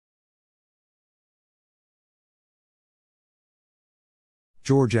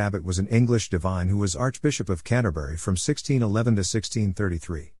George Abbot was an English divine who was Archbishop of Canterbury from 1611 to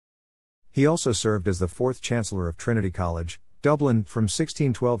 1633. He also served as the fourth Chancellor of Trinity College, Dublin, from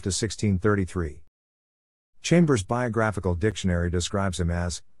 1612 to 1633. Chambers' Biographical Dictionary describes him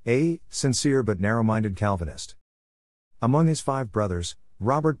as a sincere but narrow-minded Calvinist. Among his 5 brothers,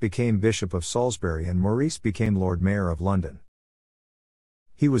 Robert became Bishop of Salisbury and Maurice became Lord Mayor of London.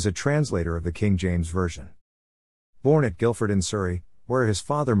 He was a translator of the King James Version. Born at Guildford in Surrey, where his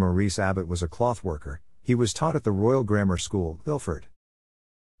father Maurice Abbot was a cloth worker, he was taught at the Royal Grammar School, Guildford.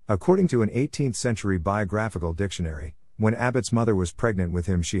 According to an 18th-century biographical dictionary, when Abbot's mother was pregnant with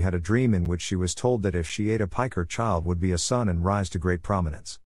him, she had a dream in which she was told that if she ate a pike her child would be a son and rise to great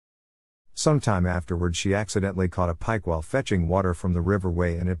prominence. Sometime afterwards she accidentally caught a pike while fetching water from the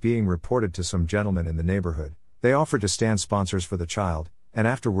riverway, and it being reported to some gentlemen in the neighborhood, they offered to stand sponsors for the child, and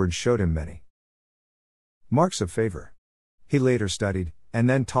afterwards showed him many marks of favor. He later studied, and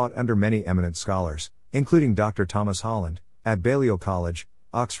then taught under many eminent scholars, including Dr. Thomas Holland, at Balliol College,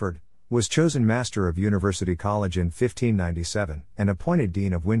 Oxford, was chosen Master of University College in 1597, and appointed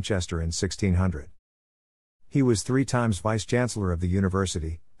Dean of Winchester in 1600. He was 3 times Vice-Chancellor of the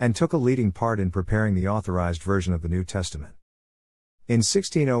University, and took a leading part in preparing the authorized version of the New Testament. In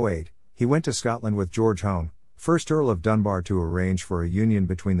 1608, he went to Scotland with George Hone, 1st Earl of Dunbar, to arrange for a union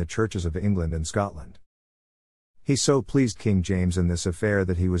between the churches of England and Scotland. He so pleased King James in this affair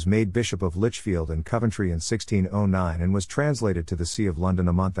that he was made Bishop of Lichfield and Coventry in 1609 and was translated to the See of London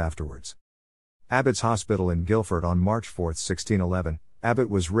a month afterwards. Abbot's Hospital in Guildford on March 4, 1611, Abbot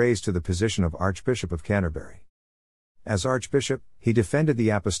was raised to the position of Archbishop of Canterbury. As Archbishop, he defended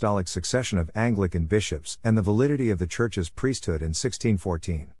the apostolic succession of Anglican bishops and the validity of the Church's priesthood in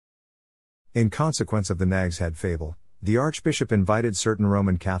 1614. In consequence of the Nag's Head fable, the Archbishop invited certain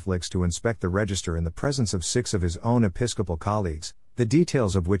Roman Catholics to inspect the register in the presence of 6 of his own episcopal colleagues, the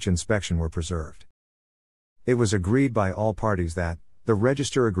details of which inspection were preserved. It was agreed by all parties that the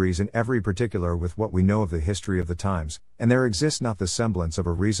register agrees in every particular with what we know of the history of the times, and there exists not the semblance of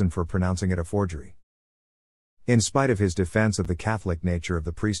a reason for pronouncing it a forgery. In spite of his defense of the Catholic nature of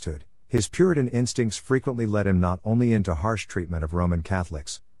the priesthood, his Puritan instincts frequently led him not only into harsh treatment of Roman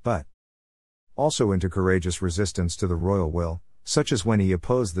Catholics, but also into courageous resistance to the royal will, such as when he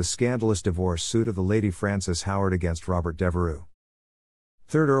opposed the scandalous divorce suit of the Lady Frances Howard against Robert Devereux,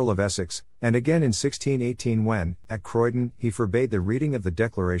 3rd Earl of Essex, and again in 1618 when, at Croydon, he forbade the reading of the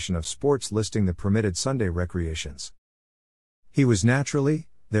Declaration of Sports listing the permitted Sunday recreations. He was naturally,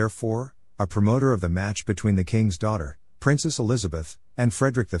 therefore, a promoter of the match between the King's daughter, Princess Elizabeth, and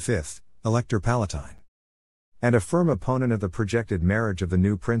Frederick V, Elector Palatine, and a firm opponent of the projected marriage of the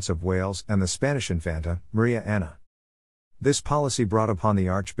new Prince of Wales and the Spanish Infanta, Maria Anna. This policy brought upon the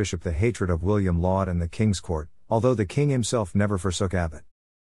Archbishop the hatred of William Laud and the King's Court, although the King himself never forsook Abbot.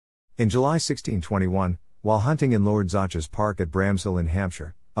 In July 1621, while hunting in Lord Zach's park at Bramshill in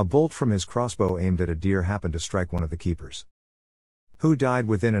Hampshire, a bolt from his crossbow aimed at a deer happened to strike one of the keepers, who died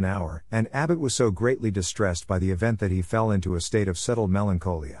within an hour, and Abbot was so greatly distressed by the event that he fell into a state of settled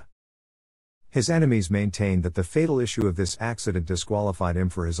melancholia. His enemies maintained that the fatal issue of this accident disqualified him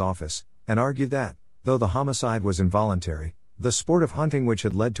for his office, and argued that, though the homicide was involuntary, the sport of hunting which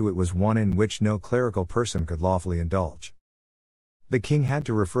had led to it was one in which no clerical person could lawfully indulge. The king had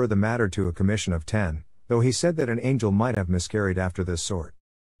to refer the matter to a commission of 10, though he said that an angel might have miscarried after this sort.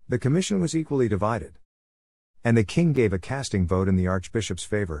 The commission was equally divided, and the king gave a casting vote in the archbishop's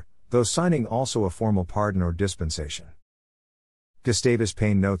favor, though signing also a formal pardon or dispensation. Gustavus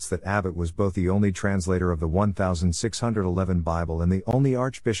Payne notes that Abbot was both the only translator of the 1611 Bible and the only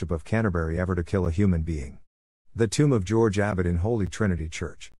Archbishop of Canterbury ever to kill a human being. The tomb of George Abbot in Holy Trinity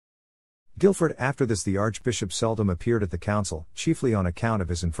Church, Guildford. After this the Archbishop seldom appeared at the council, chiefly on account of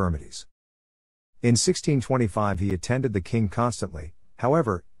his infirmities. In 1625 he attended the king constantly,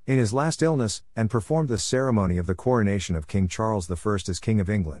 however, in his last illness, and performed the ceremony of the coronation of King Charles I as King of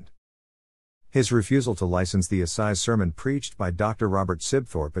England. His refusal to license the assize sermon preached by Dr. Robert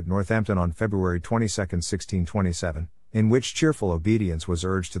Sibthorpe at Northampton on February 22, 1627, in which cheerful obedience was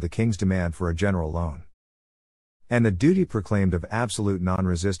urged to the king's demand for a general loan, and the duty proclaimed of absolute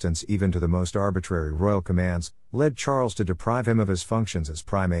non-resistance even to the most arbitrary royal commands, led Charles to deprive him of his functions as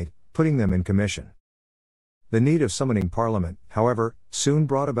primate, putting them in commission. The need of summoning Parliament, however, soon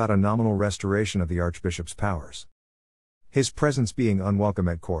brought about a nominal restoration of the Archbishop's powers. His presence being unwelcome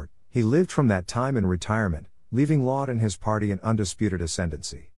at court, he lived from that time in retirement, leaving Laud and his party an undisputed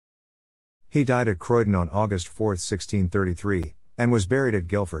ascendancy. He died at Croydon on August 4, 1633, and was buried at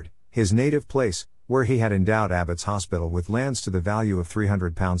Guildford, his native place, where he had endowed Abbot's Hospital with lands to the value of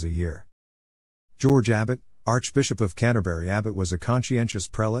 £300 a year. George Abbot, Archbishop of Canterbury, Abbot was a conscientious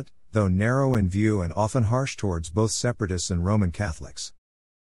prelate, though narrow in view and often harsh towards both separatists and Roman Catholics.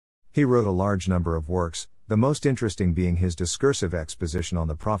 He wrote a large number of works, the most interesting being his discursive exposition on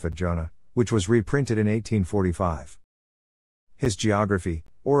the prophet Jonah, which was reprinted in 1845. His Geography,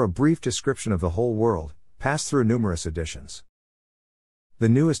 or a brief description of the whole world, passed through numerous editions. The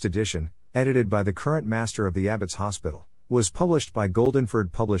newest edition, edited by the current master of the Abbot's Hospital, was published by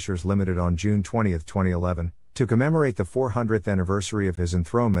Guildford Publishers Limited on June 20, 2011, to commemorate the 400th anniversary of his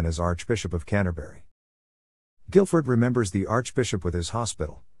enthronement as Archbishop of Canterbury. Guildford remembers the Archbishop with his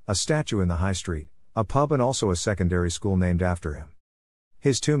hospital, a statue in the High Street, a pub and also a secondary school named after him.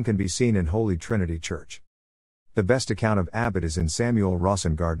 His tomb can be seen in Holy Trinity Church. The best account of Abbot is in Samuel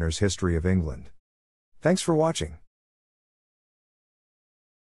Rawson Gardner's History of England. Thanks for watching.